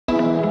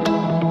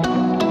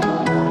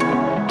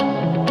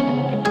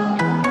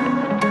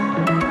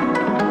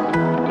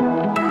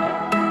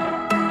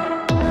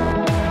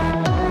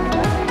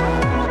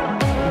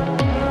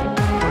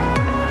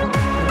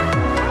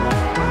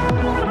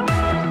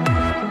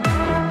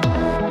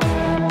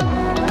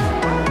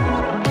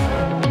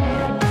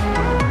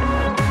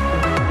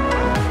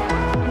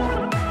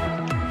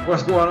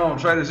What's going on,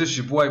 traders? It's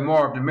your boy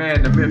Marv, the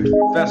man, the myth, the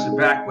professor,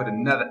 back with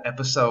another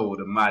episode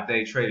of my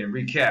day trading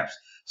recaps.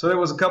 So there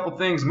was a couple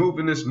things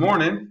moving this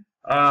morning.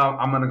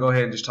 I'm going to go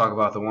ahead and just talk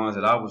about the ones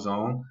that I was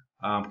on.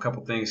 A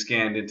couple things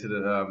scanned into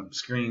the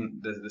screen,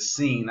 the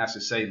scene, I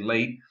should say,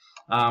 late.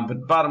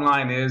 But bottom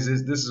line is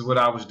this is what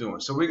I was doing.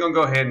 So we're going to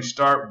go ahead and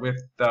start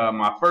with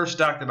my first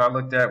stock that I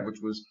looked at, which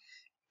was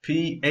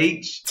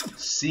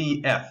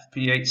PHCF.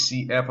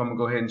 PHCF. I'm going to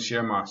go ahead and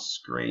share my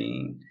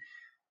screen.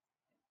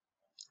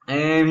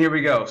 And here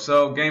we go.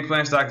 So game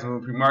plan stock is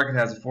moving pre-market,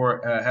 has a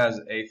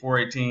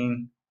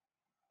 418.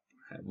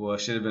 Well,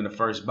 it should have been the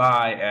first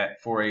buy at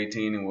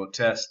 418, and we'll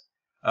test.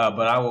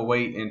 But I will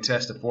wait and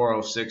test the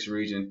 406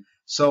 region.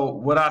 So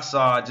what I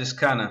saw, just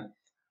kind of,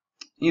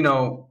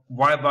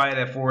 why buy it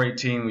at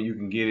 418 when you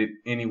can get it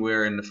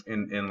anywhere in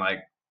like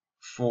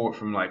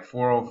from like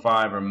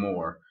 405 or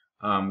more,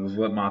 was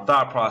what my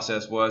thought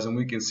process was, and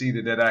we can see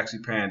that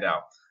actually panned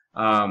out.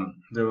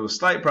 There was a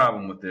slight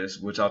problem with this,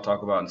 which I'll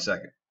talk about in a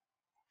second.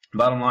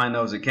 Bottom line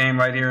though is it came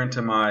right here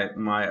into my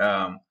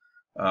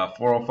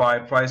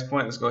 405 price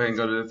point. Let's go ahead and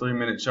go to the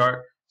 3-minute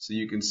chart so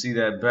you can see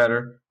that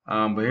better.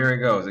 But here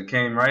it goes. It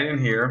came right in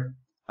here.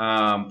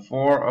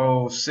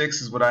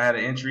 406 is what I had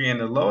an entry in.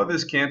 The low of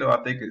this candle,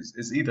 I think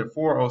is either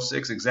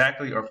 406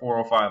 exactly or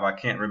 405. I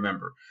can't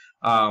remember.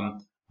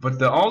 But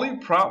the only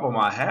problem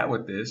I had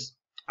with this,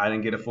 I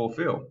didn't get a full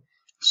fill.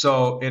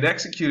 So it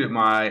executed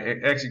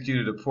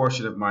a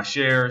portion of my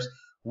shares,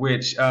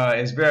 which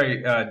is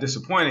very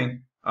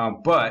disappointing.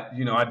 But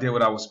I did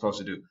what I was supposed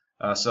to do.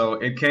 So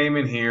it came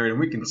in here, and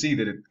we can see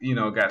that it,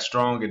 got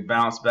strong. It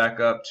bounced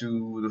back up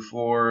to the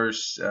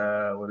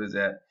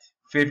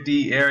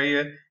 50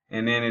 area,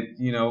 and then it,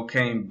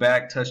 came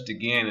back, touched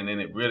again, and then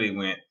it really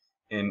went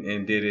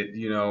and did it,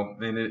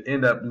 and it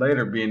ended up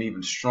later being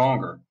even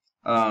stronger.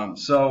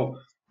 So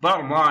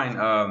bottom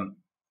line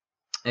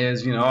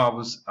is, I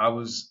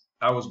was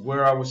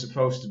where I was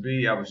supposed to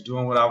be. I was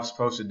doing what I was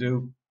supposed to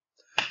do.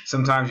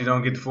 Sometimes you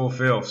don't get the full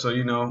fill. So,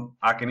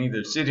 I can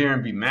either sit here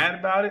and be mad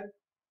about it,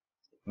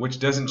 which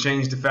doesn't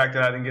change the fact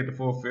that I didn't get the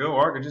full fill,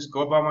 or I could just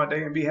go about my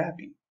day and be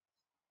happy.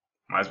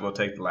 Might as well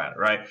take the latter,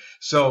 right?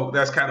 So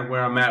that's kind of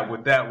where I'm at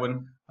with that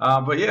one.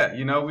 But yeah,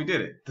 we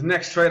did it. The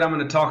next trade I'm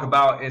going to talk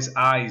about is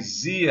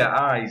IZEA,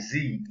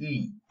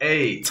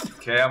 I-Z-E-A.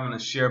 Okay, I'm going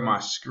to share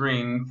my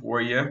screen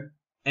for you.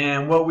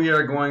 And what we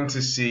are going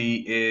to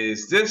see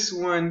is this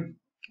one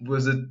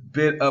was a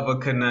bit of a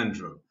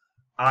conundrum.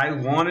 I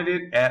wanted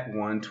it at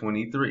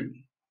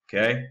 123,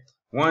 okay?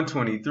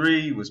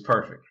 123 was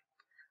perfect.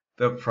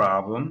 The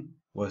problem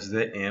was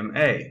the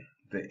MA.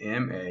 The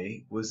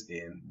MA was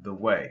in the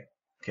way,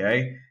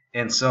 okay?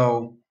 And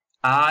so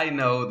I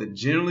know that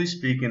generally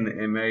speaking,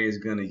 the MA is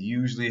going to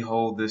usually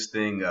hold this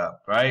thing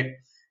up, right?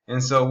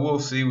 And so we'll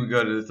see. We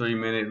go to the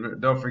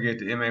 3-minute. Don't forget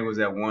the MA was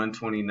at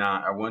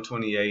 129 or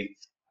 128.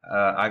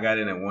 I got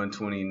in at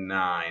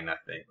 129, I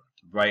think.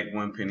 Right,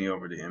 1 penny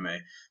over the MA.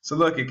 So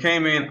look, it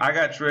came in, I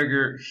got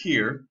triggered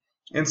here,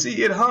 and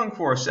see, it hung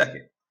for a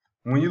second.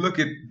 When you look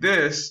at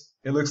this,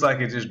 it looks like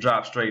it just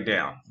dropped straight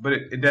down, but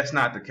that's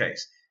not the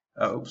case.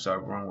 Oops,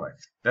 sorry, wrong way.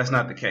 That's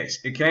not the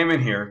case. It came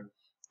in here,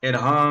 it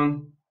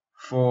hung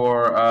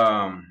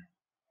for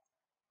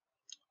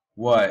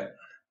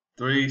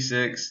 3,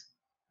 6,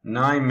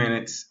 9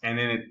 minutes, and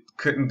then it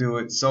couldn't do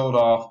it, sold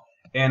off.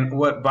 And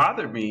what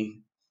bothered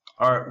me,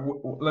 or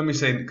let me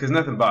say, because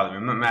nothing bothered me,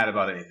 I'm not mad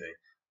about anything.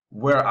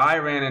 Where I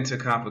ran into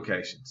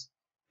complications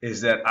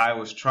is that I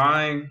was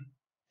trying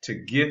to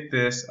get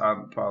this. I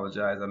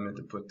apologize. I meant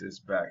to put this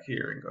back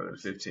here and go to the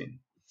 15.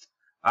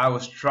 I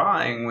was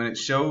trying when it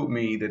showed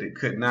me that it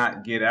could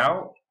not get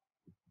out,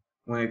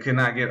 when it could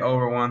not get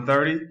over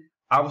 130.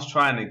 I was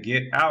trying to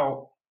get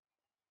out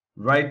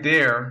right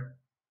there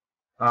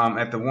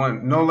at the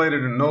no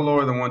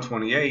lower than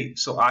 128,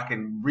 so I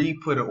can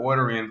re-put an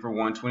order in for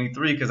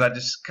 123, because I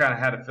just kind of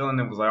had a feeling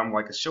it was like I'm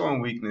like a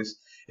showing weakness.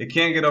 It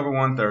can't get over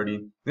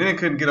 130. Then it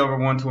couldn't get over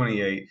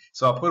 128.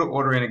 So I put an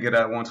order in to get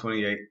out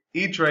 128.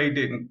 E-Trade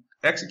didn't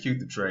execute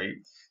the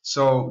trade.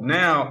 So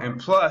now, and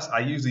plus, I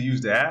usually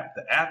use the app.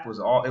 The app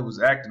was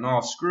acting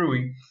all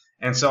screwy.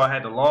 And so I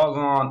had to log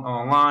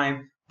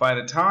online. By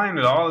the time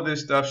that all of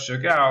this stuff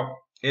shook out,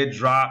 it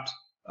dropped.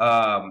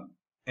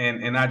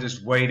 And I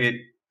just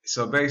waited.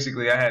 So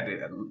basically, I had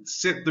to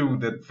sit through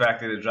the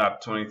fact that it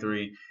dropped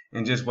 23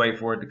 and just wait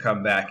for it to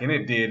come back. And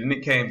it did. And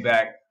it came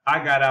back. I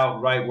got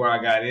out right where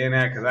I got in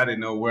at, because I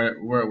didn't know where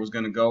it was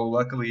going to go.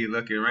 Luckily,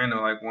 look, it ran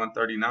to like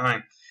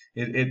 139.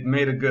 It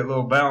made a good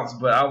little bounce,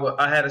 but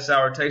I had a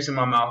sour taste in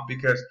my mouth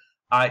because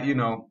I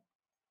did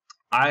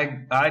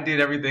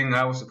everything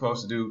I was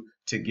supposed to do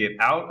to get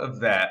out of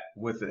that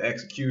with the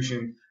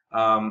execution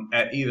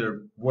at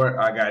either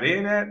where I got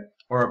in at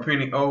or a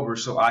penny over,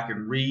 so I could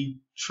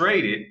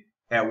re-trade it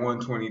at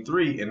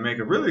 123 and make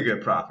a really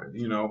good profit,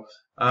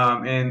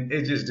 and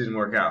it just didn't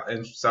work out.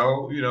 And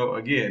so,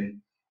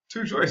 again,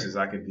 two choices.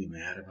 I could be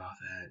mad about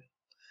that,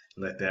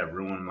 let that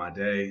ruin my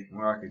day,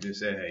 or I could just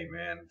say, hey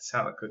man, it's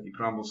how the cookie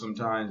crumbles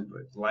sometimes,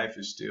 but life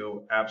is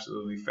still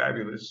absolutely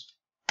fabulous.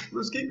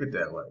 let's keep it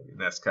that way. And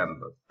that's kind of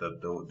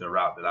the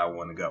route that I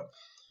want to go.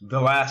 The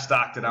last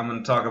stock that I'm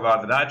going to talk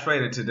about that I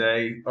traded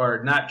today,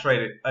 or not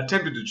traded,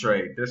 attempted to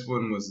trade, this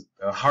one was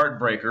a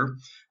heartbreaker,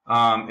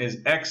 is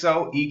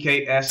EKSO,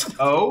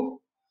 EKSO.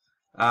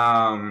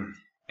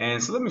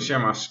 And so let me share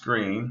my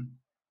screen.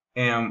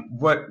 And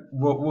what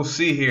we'll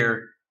see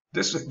here,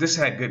 this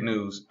had good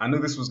news. I knew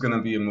this was going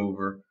to be a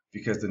mover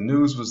because the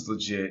news was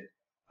legit.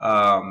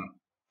 I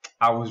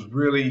was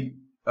really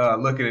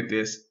looking at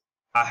this.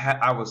 I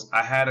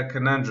had a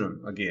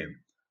conundrum again.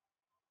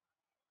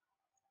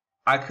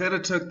 I could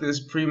have took this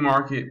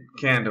pre-market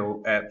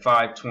candle at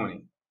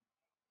 520,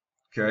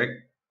 okay?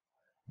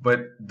 But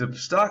the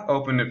stock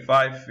opened at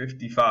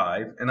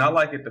 555, and I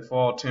like it to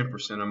fall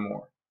 10% or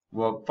more.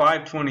 Well,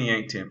 520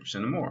 ain't 10%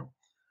 or more.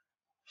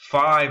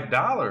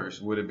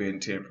 $5 would have been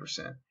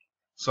 10%.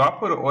 So I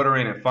put an order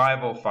in at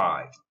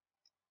 505,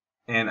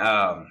 and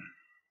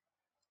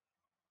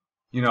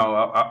you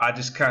know, I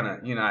just kind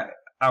of, you know,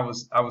 I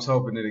was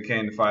hoping that it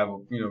came to 5,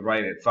 you know,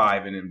 right at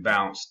 5 and then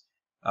bounced.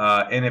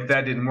 And if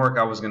that didn't work,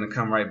 I was going to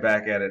come right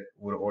back at it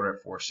with an order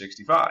at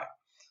 465.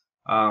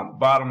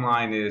 Bottom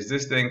line is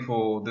this thing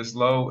pulled, this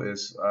low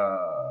is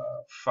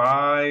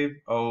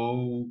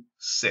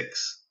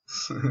 506.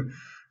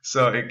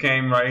 So it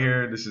came right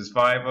here. This is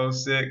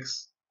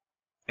 506.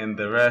 And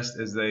the rest,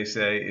 as they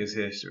say, is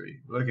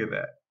history. Look at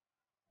that.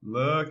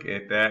 Look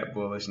at that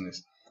bullishness.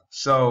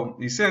 So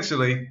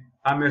essentially,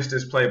 I missed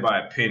this play by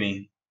a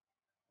penny.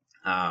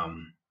 I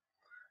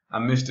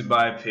missed it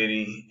by a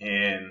penny,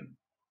 and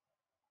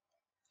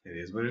it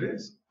is what it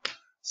is.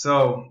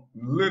 So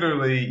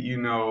literally, you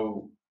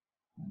know,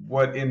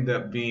 what ended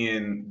up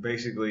being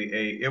basically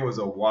it was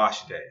a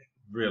wash day,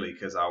 really,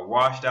 because I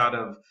washed out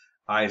of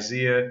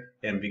Isaiah,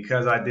 and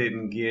because I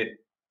didn't get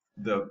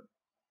the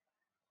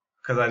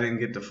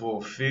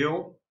full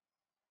fill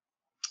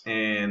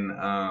and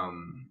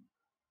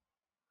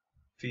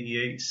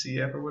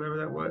PEHCF or whatever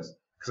that was,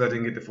 because I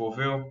didn't get the full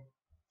fill,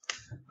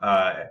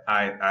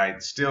 I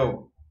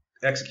still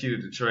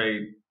executed the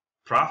trade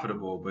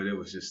profitable, but it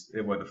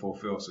wasn't a full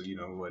fill, so you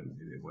know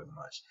it wasn't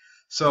much.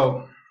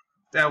 So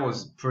that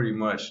was pretty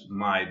much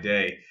my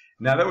day.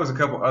 Now there was a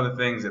couple other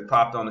things that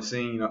popped on the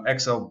scene. You know,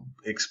 EKSO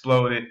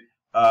exploded,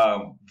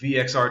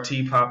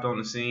 VXRT popped on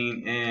the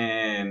scene,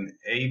 and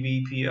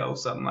ABPO,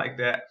 something like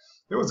that.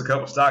 There was a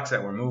couple stocks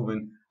that were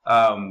moving,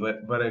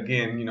 but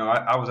again, you know,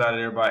 I was out of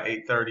there by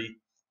 8:30.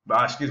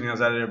 Excuse me, I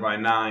was out of there by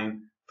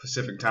 9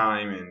 Pacific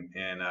time,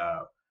 and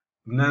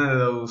none of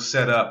those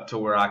set up to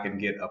where I can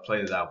get a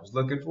play that I was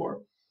looking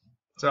for.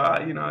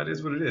 So you know, it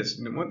is what it is.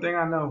 You know, one thing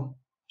I know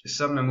is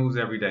something that moves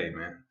every day,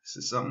 man.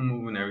 It's something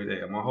moving every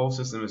day. My whole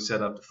system is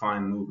set up to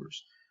find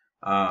movers,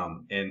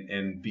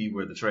 and be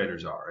where the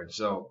traders are. And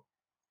so,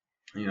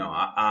 you know,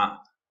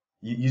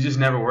 you just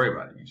never worry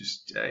about it. You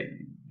just, hey,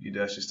 you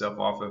dust yourself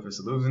off if it's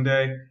a losing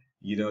day.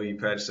 You know, you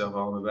pat yourself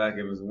on the back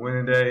if it's a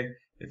winning day.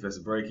 If it's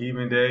a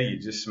break-even day, you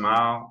just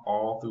smile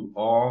all through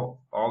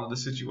all of the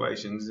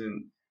situations,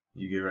 and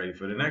you get ready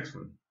for the next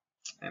one.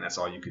 And that's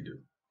all you can do,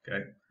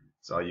 okay?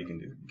 That's all you can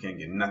do. You can't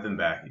get nothing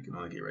back. You can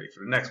only get ready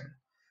for the next one.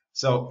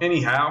 So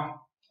anyhow,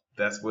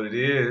 that's what it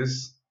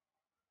is.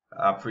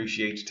 I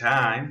appreciate your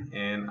time,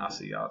 and I'll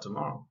see y'all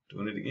tomorrow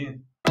doing it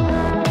again.